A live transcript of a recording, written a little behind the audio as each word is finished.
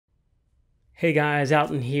Hey guys,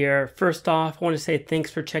 Alton here. First off, I want to say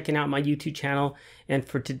thanks for checking out my YouTube channel. And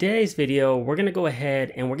for today's video, we're going to go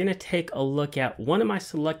ahead and we're going to take a look at one of my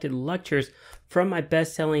selected lectures from my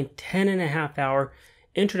best-selling 10.5-hour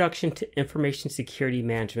Introduction to Information Security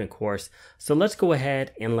Management course. So let's go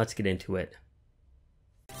ahead and let's get into it.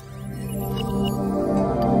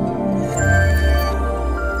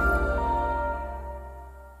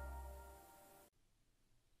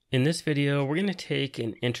 In this video, we're going to take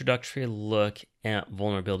an introductory look at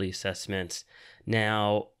vulnerability assessments.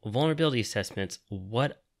 Now, vulnerability assessments,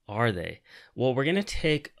 what are they? Well, we're going to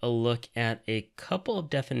take a look at a couple of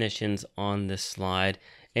definitions on this slide,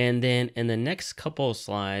 and then in the next couple of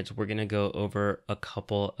slides, we're going to go over a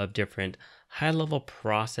couple of different high-level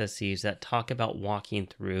processes that talk about walking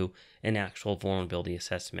through an actual vulnerability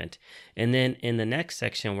assessment. And then in the next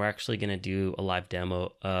section, we're actually going to do a live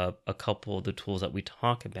demo of a couple of the tools that we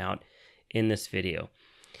talk about in this video.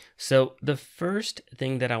 So the first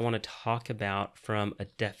thing that I want to talk about from a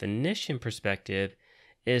definition perspective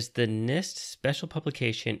is the NIST Special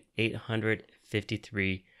Publication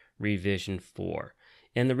 853 Revision 4.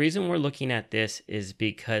 And the reason we're looking at this is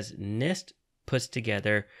because NIST puts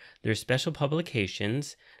together their special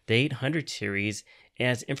publications, the 800 series,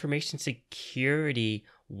 as information security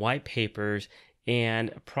white papers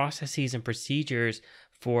and processes and procedures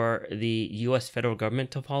for the U.S. federal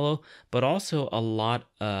government to follow, but also a lot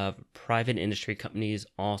of private industry companies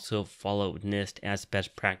also follow NIST as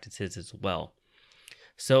best practices as well.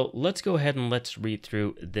 So let's go ahead and let's read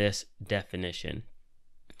through this definition.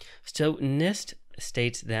 So NIST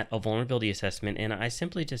states that a vulnerability assessment, and I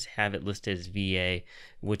simply just have it listed as VA,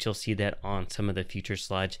 which you'll see that on some of the future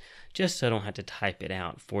slides, just so I don't have to type it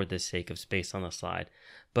out for the sake of space on the slide.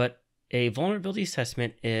 But a vulnerability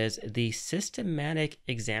assessment is the systematic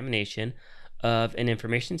examination of an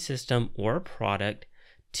information system or a product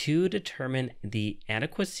to determine the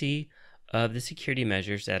adequacy of the security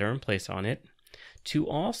measures that are in place on it, to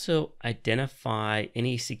also identify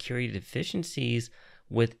any security deficiencies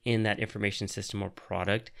within that information system or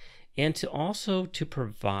product, and to also to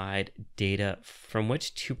provide data from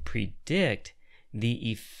which to predict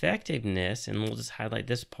the effectiveness, and we'll just highlight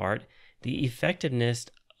this part, the effectiveness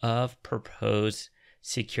of proposed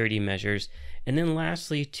security measures, and then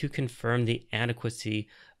lastly, to confirm the adequacy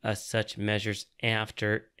of such measures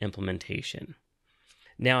after implementation.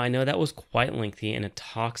 Now, I know that was quite lengthy and it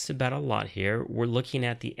talks about a lot here. We're looking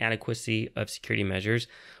at the adequacy of security measures.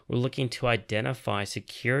 We're looking to identify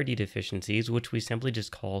security deficiencies, which we simply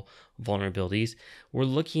just call vulnerabilities. We're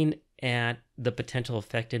looking at the potential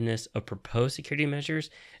effectiveness of proposed security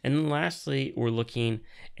measures. And then lastly, we're looking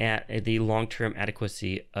at the long-term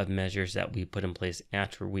adequacy of measures that we put in place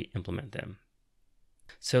after we implement them.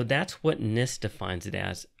 So that's what NIST defines it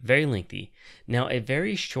as, very lengthy. Now, a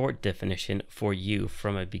very short definition for you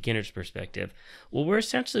from a beginner's perspective. Well, we're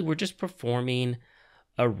just performing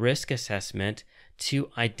a risk assessment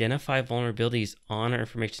to identify vulnerabilities on our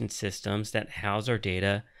information systems that house our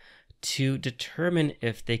data to determine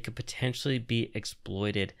if they could potentially be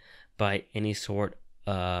exploited by any sort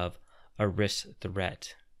of a risk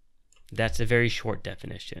threat. That's a very short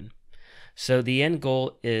definition. So the end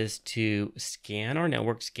goal is to scan our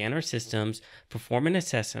network, scan our systems, perform an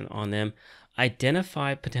assessment on them,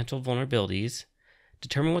 identify potential vulnerabilities,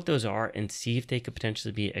 determine what those are, and see if they could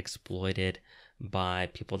potentially be exploited by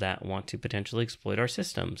people that want to potentially exploit our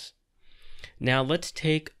systems. Now let's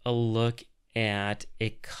take a look at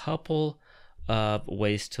a couple of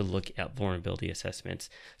ways to look at vulnerability assessments.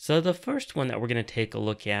 So the first one that we're going to take a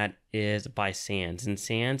look at is by SANS. And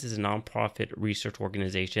SANS is a nonprofit research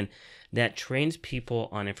organization that trains people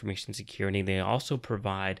on information security. They also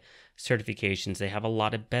provide certifications. They have a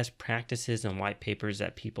lot of best practices and white papers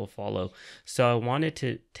that people follow. So I wanted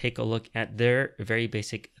to take a look at their very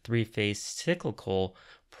basic three-phase cyclical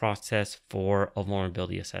process for a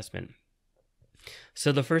vulnerability assessment.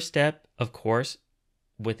 So the first step, of course,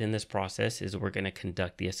 within this process is we're going to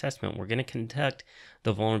conduct the assessment. We're going to conduct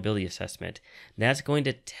the vulnerability assessment. That's going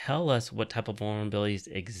to tell us what type of vulnerabilities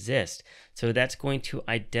exist. So that's going to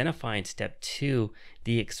identify in step 2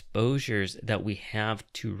 the exposures that we have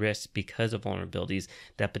to risks because of vulnerabilities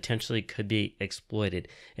that potentially could be exploited.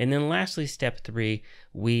 And then lastly, step 3,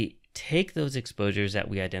 we take those exposures that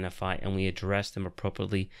we identify and we address them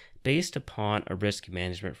appropriately based upon a risk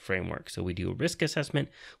management framework. So we do a risk assessment,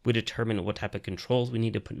 we determine what type of controls we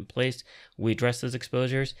need to put in place, we address those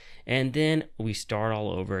exposures, and then we start all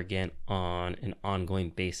over again on an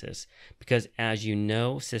ongoing basis. Because as you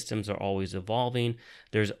know, systems are always evolving.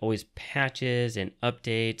 There's always patches and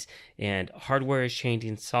updates, and hardware is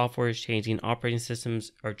changing, software is changing, operating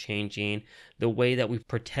systems are changing. The way that we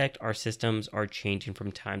protect our systems are changing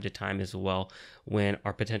from time to time as well, when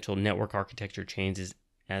our potential network architecture changes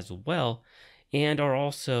as well, and are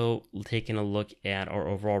also taking a look at our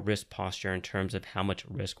overall risk posture in terms of how much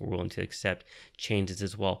risk we're willing to accept changes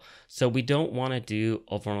as well. So we don't want to do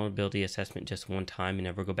a vulnerability assessment just one time and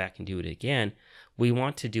never go back and do it again. We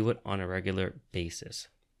want to do it on a regular basis.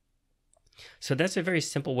 So that's a very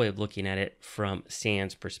simple way of looking at it from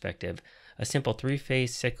SANS perspective, a simple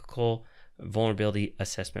three-phase cyclical vulnerability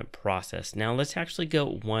assessment process. Now let's actually go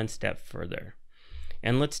one step further.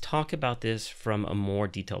 And let's talk about this from a more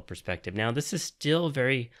detailed perspective. Now, this is still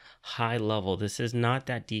very high level. This is not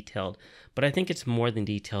that detailed, but I think it's more than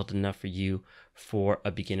detailed enough for you for a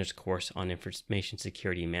beginner's course on information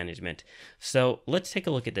security management. So let's take a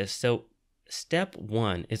look at this. So step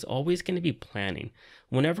one is always going to be planning.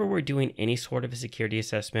 Whenever we're doing any sort of a security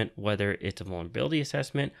assessment, whether it's a vulnerability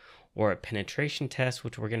assessment or a penetration test,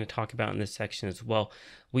 which we're going to talk about in this section as well,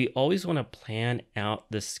 we always want to plan out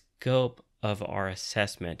the scope of our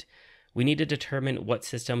assessment. We need to determine what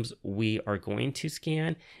systems we are going to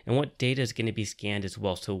scan and what data is going to be scanned as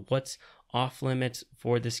well. So what's off limits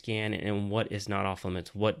for the scan and what is not off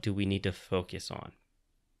limits? What do we need to focus on?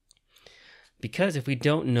 Because if we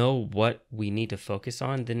don't know what we need to focus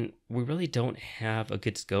on, then we really don't have a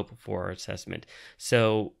good scope for our assessment.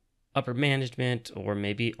 So upper management or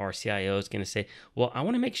maybe our CIO is going to say, well, I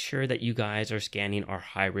want to make sure that you guys are scanning our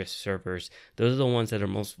high-risk servers. Those are the ones that are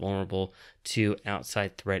most vulnerable to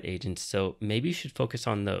outside threat agents. So maybe you should focus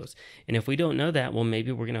on those. And if we don't know that, well,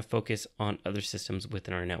 maybe we're going to focus on other systems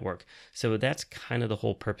within our network. So that's kind of the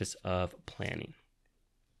whole purpose of planning.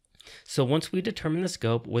 So once we determine the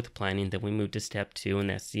scope with planning, then we move to step two, and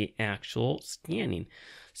that's the actual scanning.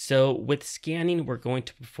 So with scanning, we're going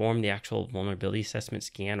to perform the actual vulnerability assessment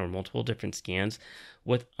scan or multiple different scans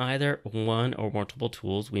with either one or multiple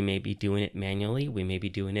tools. We may be doing it manually. We may be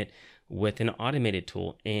doing it with an automated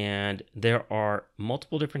tool. And there are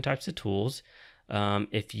multiple different types of tools.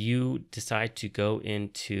 If you decide to go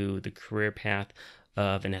into the career path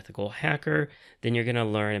of an ethical hacker, then you're going to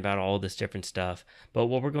learn about all this different stuff. But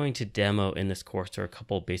what we're going to demo in this course are a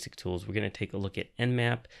couple of basic tools. We're going to take a look at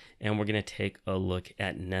Nmap, and we're going to take a look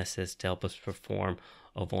at Nessus to help us perform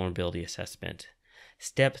a vulnerability assessment.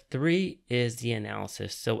 Step three is the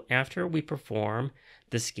analysis. So after we perform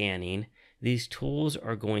the scanning, these tools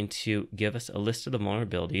are going to give us a list of the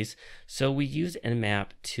vulnerabilities. So we use Nmap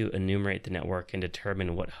to enumerate the network and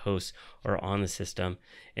determine what hosts are on the system.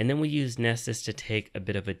 And then we use Nessus to take a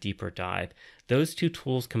bit of a deeper dive. Those two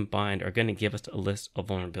tools combined are going to give us a list of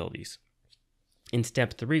vulnerabilities. In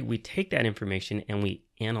step three, we take that information and we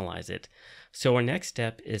analyze it. So our next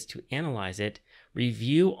step is to analyze it,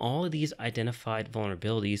 review all of these identified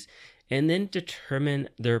vulnerabilities, and then determine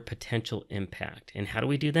their potential impact. And how do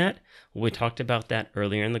we do that? Well, we talked about that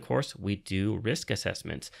earlier in the course. We do risk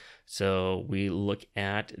assessments. So we look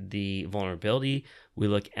at the vulnerability, we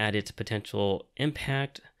look at its potential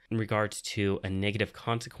impact in regards to a negative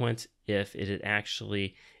consequence if it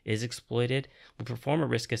actually is exploited. We perform a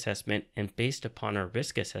risk assessment, and based upon our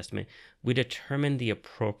risk assessment, we determine the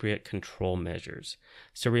appropriate control measures.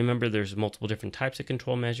 So remember, there's multiple different types of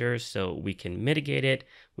control measures, so we can mitigate it,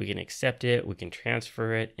 we can accept it, we can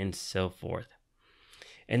transfer it, and so forth.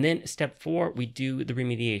 And then step four, we do the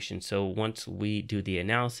remediation. So once we do the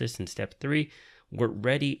analysis in step three, we're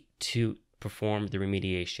ready to perform the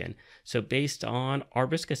remediation. So based on our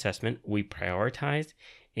risk assessment, we prioritize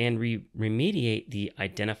and remediate the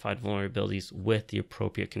identified vulnerabilities with the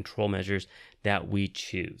appropriate control measures that we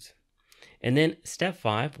choose. And then step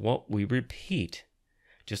five, well, we repeat.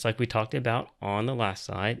 Just like we talked about on the last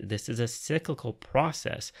slide, this is a cyclical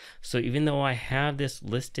process. So even though I have this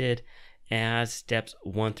listed as steps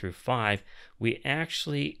 1 through 5, we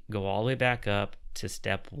actually go all the way back up to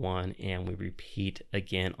step 1 and we repeat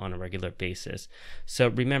again on a regular basis. So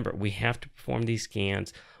remember, we have to perform these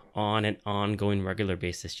scans on an ongoing regular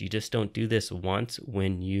basis. You just don't do this once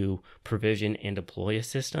when you provision and deploy a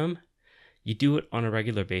system. You do it on a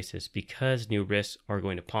regular basis because new risks are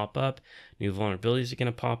going to pop up, new vulnerabilities are going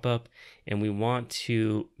to pop up, and we want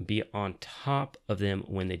to be on top of them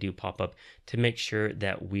when they do pop up to make sure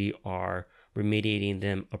that we are remediating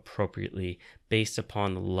them appropriately based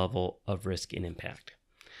upon the level of risk and impact.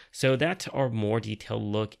 So that's our more detailed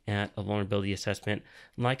look at a vulnerability assessment.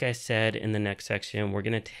 Like I said, in the next section, we're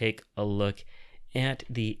going to take a look at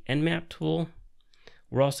the Nmap tool.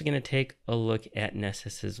 We're also going to take a look at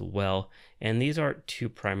Nessus as well. And these are two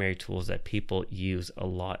primary tools that people use a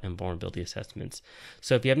lot in vulnerability assessments.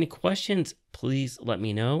 So if you have any questions, please let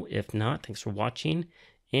me know. If not, thanks for watching,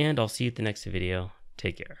 and I'll see you at the next video.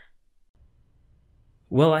 Take care.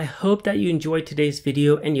 Well, I hope that you enjoyed today's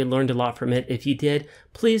video and you learned a lot from it. If you did,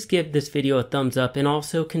 please give this video a thumbs up and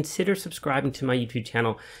also consider subscribing to my YouTube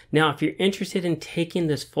channel. Now, if you're interested in taking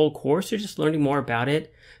this full course or just learning more about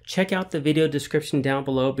it, check out the video description down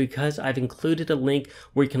below because I've included a link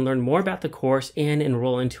where you can learn more about the course and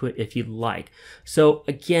enroll into it if you'd like. So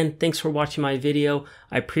again, thanks for watching my video.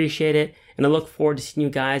 I appreciate it, and I look forward to seeing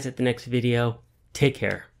you guys at the next video. Take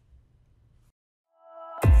care.